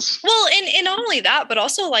other ones. Well, and not only that, but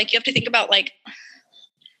also like, you have to think about like,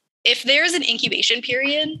 if there's an incubation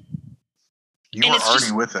period. You were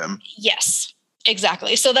already with him. Yes,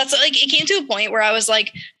 exactly. So that's like, it came to a point where I was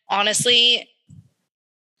like, honestly,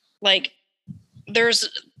 like,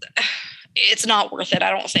 it's not worth it. I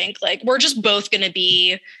don't think. Like, we're just both going to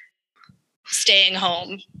be staying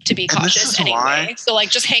home to be cautious anyway. So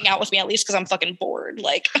like, just hang out with me at least because I'm fucking bored.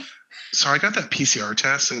 Like, so I got that PCR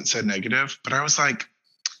test and it said negative, but I was like,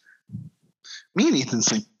 me and Ethan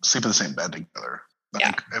sleep in the same bed together. Like,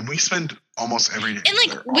 yeah. And we spend almost every day. And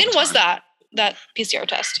like, when was that PCR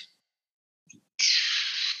test?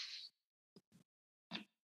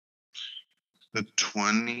 The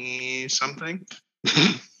 20 something.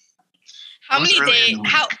 How many days?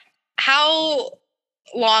 How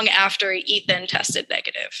long after Ethan tested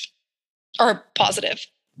negative or positive?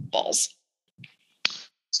 Balls.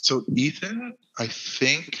 So Ethan, I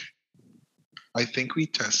think we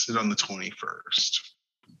tested on the 21st.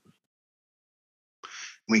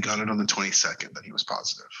 We got it on the 22nd that he was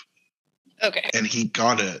positive. Okay. And he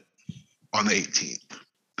got it on the 18th.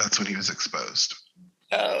 That's when he was exposed.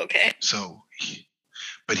 Oh, okay. So,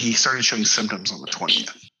 but he started showing symptoms on the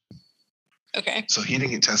 20th. Okay. So he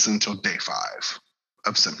didn't get tested until day 5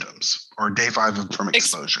 of symptoms, or day 5 from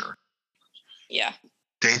exposure. Yeah.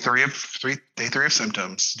 Day 3 of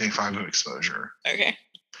symptoms, day 5 of exposure. Okay.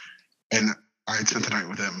 And I had spent the night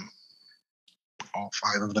with him all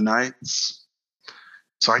 5 of the nights.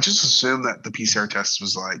 So I just assumed that the PCR test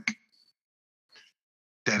was like,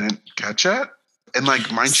 didn't catch it. And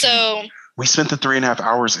like, mind you, we spent the 3.5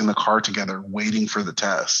 hours in the car together waiting for the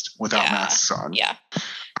test without masks on. Yeah.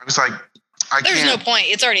 I was like, there's no point.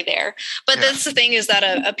 It's already there. But that's the thing, is that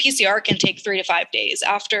a PCR can take 3 to 5 days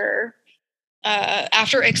after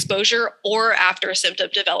exposure or after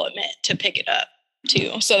symptom development to pick it up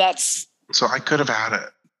too. So I could have had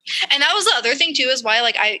it. And that was the other thing too, is why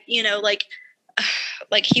like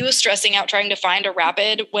like he was stressing out trying to find a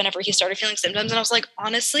rapid whenever he started feeling symptoms. And I was like,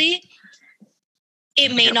 honestly,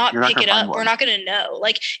 it may not pick it up. We're not going to know.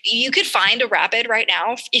 Like, you could find a rapid right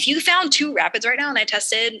now. If you found 2 rapids right now and I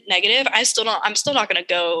tested negative, I'm still not going to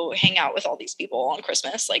go hang out with all these people on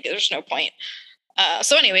Christmas. Like, there's no point.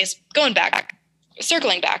 So anyways,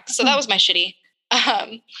 circling back. So that was my shitty.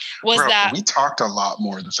 We talked a lot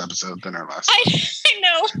more this episode than our last one. I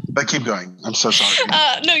know. But keep going. I'm so sorry.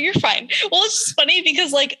 No, you're fine. Well, it's just funny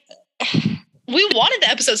because like we wanted the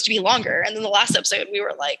episodes to be longer, and then the last episode we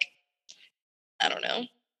were like, I don't know.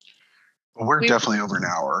 Well, we're definitely over an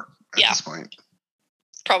hour at this point.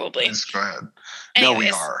 Probably. Just go ahead. Anyways. No, we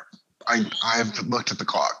are. I've looked at the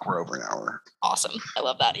clock. We're over an hour. Awesome. I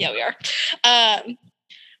love that. Yeah, we are.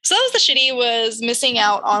 So that was the shitty, was missing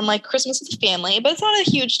out on like Christmas with the family, but it's not a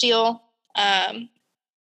huge deal.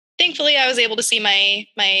 Thankfully, I was able to see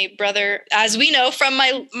my brother, as we know from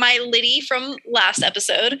my Liddy from last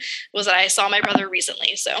episode, was that I saw my brother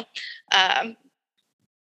recently. So,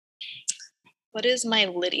 what is my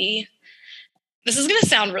Liddy? This is going to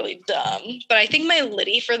sound really dumb, but I think my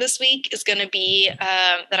Liddy for this week is going to be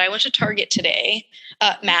that I went to Target today,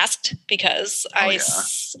 masked, because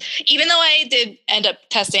even though I did end up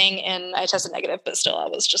testing and I tested negative, but still I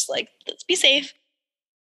was just like, let's be safe.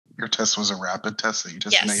 Your test was a rapid test that you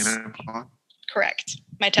tested negative on? Correct.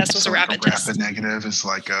 My test was a rapid test. Rapid negative is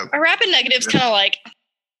like a rapid negative is kind of like,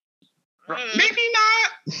 maybe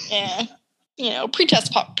not.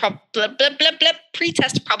 pretest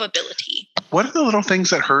pretest probability. What are the little things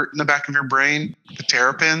that hurt in the back of your brain? The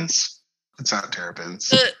terrapins? It's not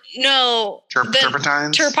terrapins. No.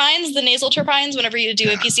 Turpentines? Terpines, the nasal terpines, whenever you do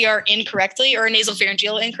a PCR incorrectly or a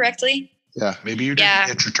nasopharyngeal incorrectly. Yeah, maybe you didn't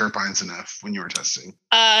hit your terpines enough when you were testing.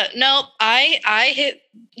 No, I hit,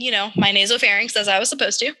 my nasopharynx as I was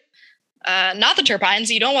supposed to. Not the terpines.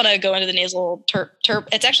 You don't want to go into the nasal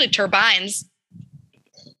it's actually turbines.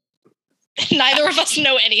 Neither of us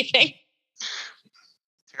know anything.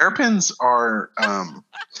 Terrapins are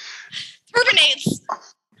turbinates.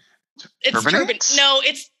 Turbinates?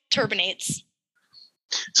 It's turbinates.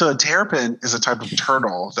 So a terrapin is a type of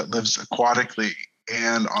turtle that lives aquatically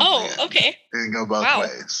and on land. Okay. They can go both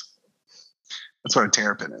ways. That's what a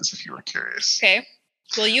terrapin is, if you were curious. Okay.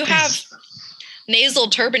 Well, you have nasal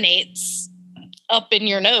turbinates up in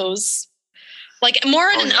your nose. Like more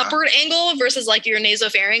at an upward angle versus like your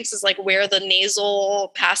nasopharynx is like where the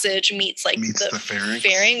nasal passage meets the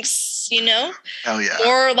pharynx, Hell yeah.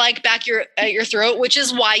 Or like back at your throat, which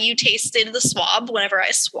is why you tasted the swab whenever I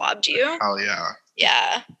swabbed you. Hell yeah.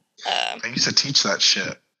 Yeah. I used to teach that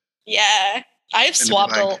shit. Yeah. I've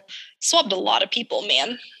swabbed a lot of people,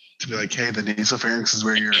 man. To be like, hey, the nasopharynx is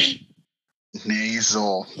where your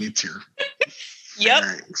nasal meets your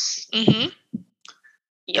pharynx. Mm-hmm.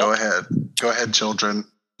 Yep. Go ahead, children.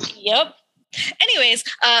 Yep. Anyways,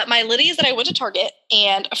 my liddies that I went to Target,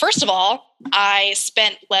 and first of all, I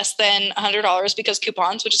spent less than $100 because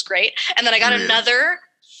coupons, which is great. And then I got another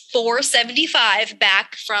 $4.75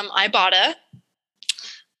 back from Ibotta.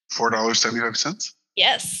 $4.75?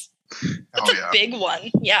 Yes. That's a big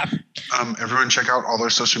one. Yeah. Everyone check out all their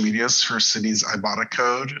social medias for Sydney's Ibotta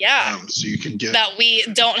code. Yeah. So you can get that we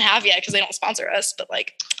don't have yet because they don't sponsor us, but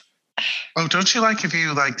like. Oh, don't you like if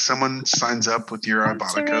you someone signs up with your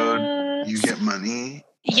Ibotta code, you get money?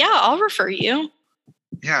 Yeah, I'll refer you.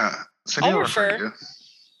 Yeah. Sydney will refer you.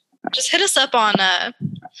 Just hit us up on the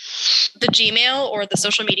Gmail or the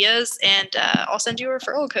social medias, and I'll send you a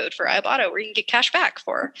referral code for Ibotta where you can get cash back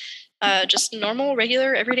for just normal,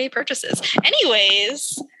 regular, everyday purchases.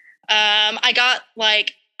 Anyways, I got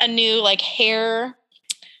like a new hair.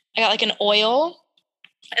 I got like an oil,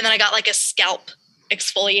 and then I got like a scalp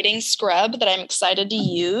exfoliating scrub that I'm excited to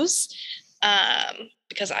use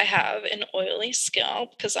because I have an oily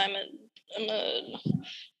scalp because I'm a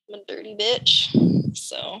dirty bitch.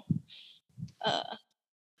 So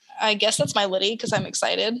I guess that's my liddy because I'm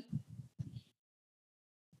excited.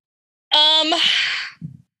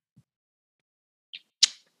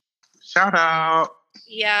 Shout out.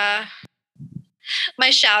 Yeah. My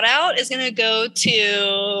shout out is going to go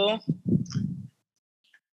to,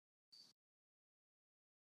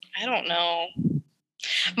 I don't know.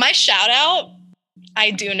 My shout out,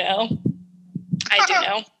 I do know.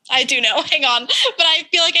 Hang on. But I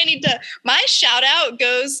feel like I need to. My shout out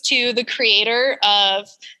goes to the creator of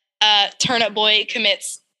Turnip Boy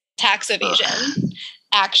Commits Tax Evasion.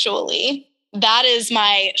 Actually, that is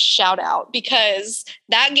my shout out because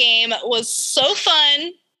that game was so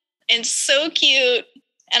fun and so cute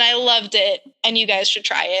and I loved it. And you guys should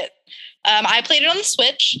try it. I played it on the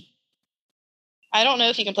Switch. I don't know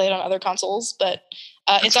if you can play it on other consoles, but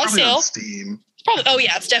it's on sale. On Steam.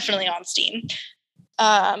 It's definitely on Steam.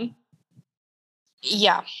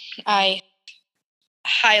 Yeah, I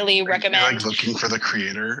highly recommend. You're looking for the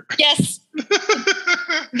creator. Yes.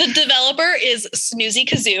 The developer is Snoozy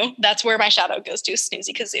Kazoo. That's where my shout out goes to,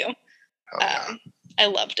 Snoozy Kazoo. I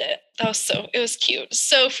loved it. It was cute.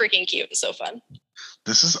 So freaking cute. So fun.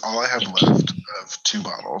 This is all I have left of 2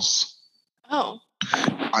 bottles. Oh.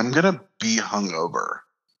 I'm going to be hungover.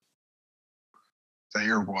 Is that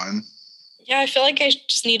your one? Yeah, I feel like I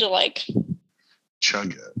just need to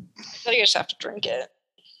chug it. I feel like I just have to drink it.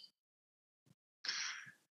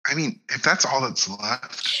 I mean, if that's all that's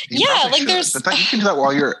left. Yeah, there's. But you can do that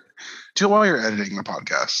while you're editing the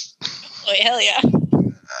podcast. Oh, hell yeah.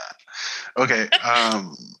 Okay.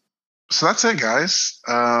 So that's it, guys.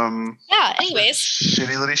 Yeah, anyways.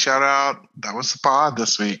 Shitty Liddy shout out. That was the pod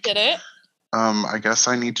this week. Did it? I guess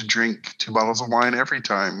I need to drink 2 bottles of wine every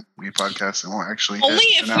time we podcast and we'll actually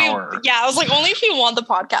hit an hour. Yeah, I was like, only if we want the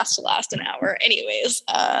podcast to last an hour. Anyways,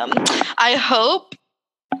 I hope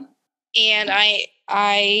and I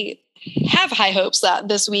have high hopes that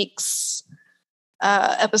this week's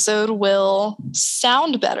episode will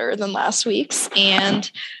sound better than last week's.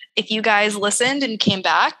 And if you guys listened and came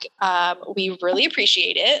back, we really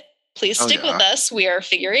appreciate it. Please stick with us. We are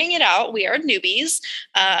figuring it out. We are newbies.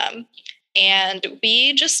 And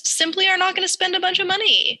we just simply are not going to spend a bunch of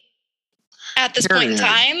money at this point in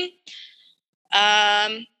time.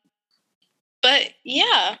 But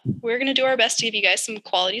yeah, we're going to do our best to give you guys some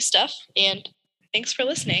quality stuff. And thanks for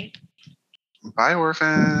listening. Bye,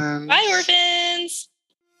 orphans. Bye, orphans.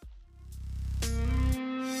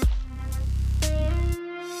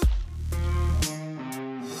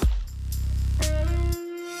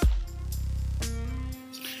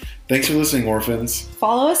 Thanks for listening, orphans.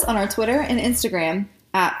 Follow us on our Twitter and Instagram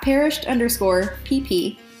at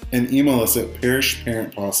perished_pp. And email us at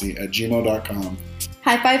perishparentposse@gmail.com.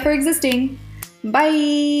 High five for existing.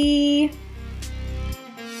 Bye.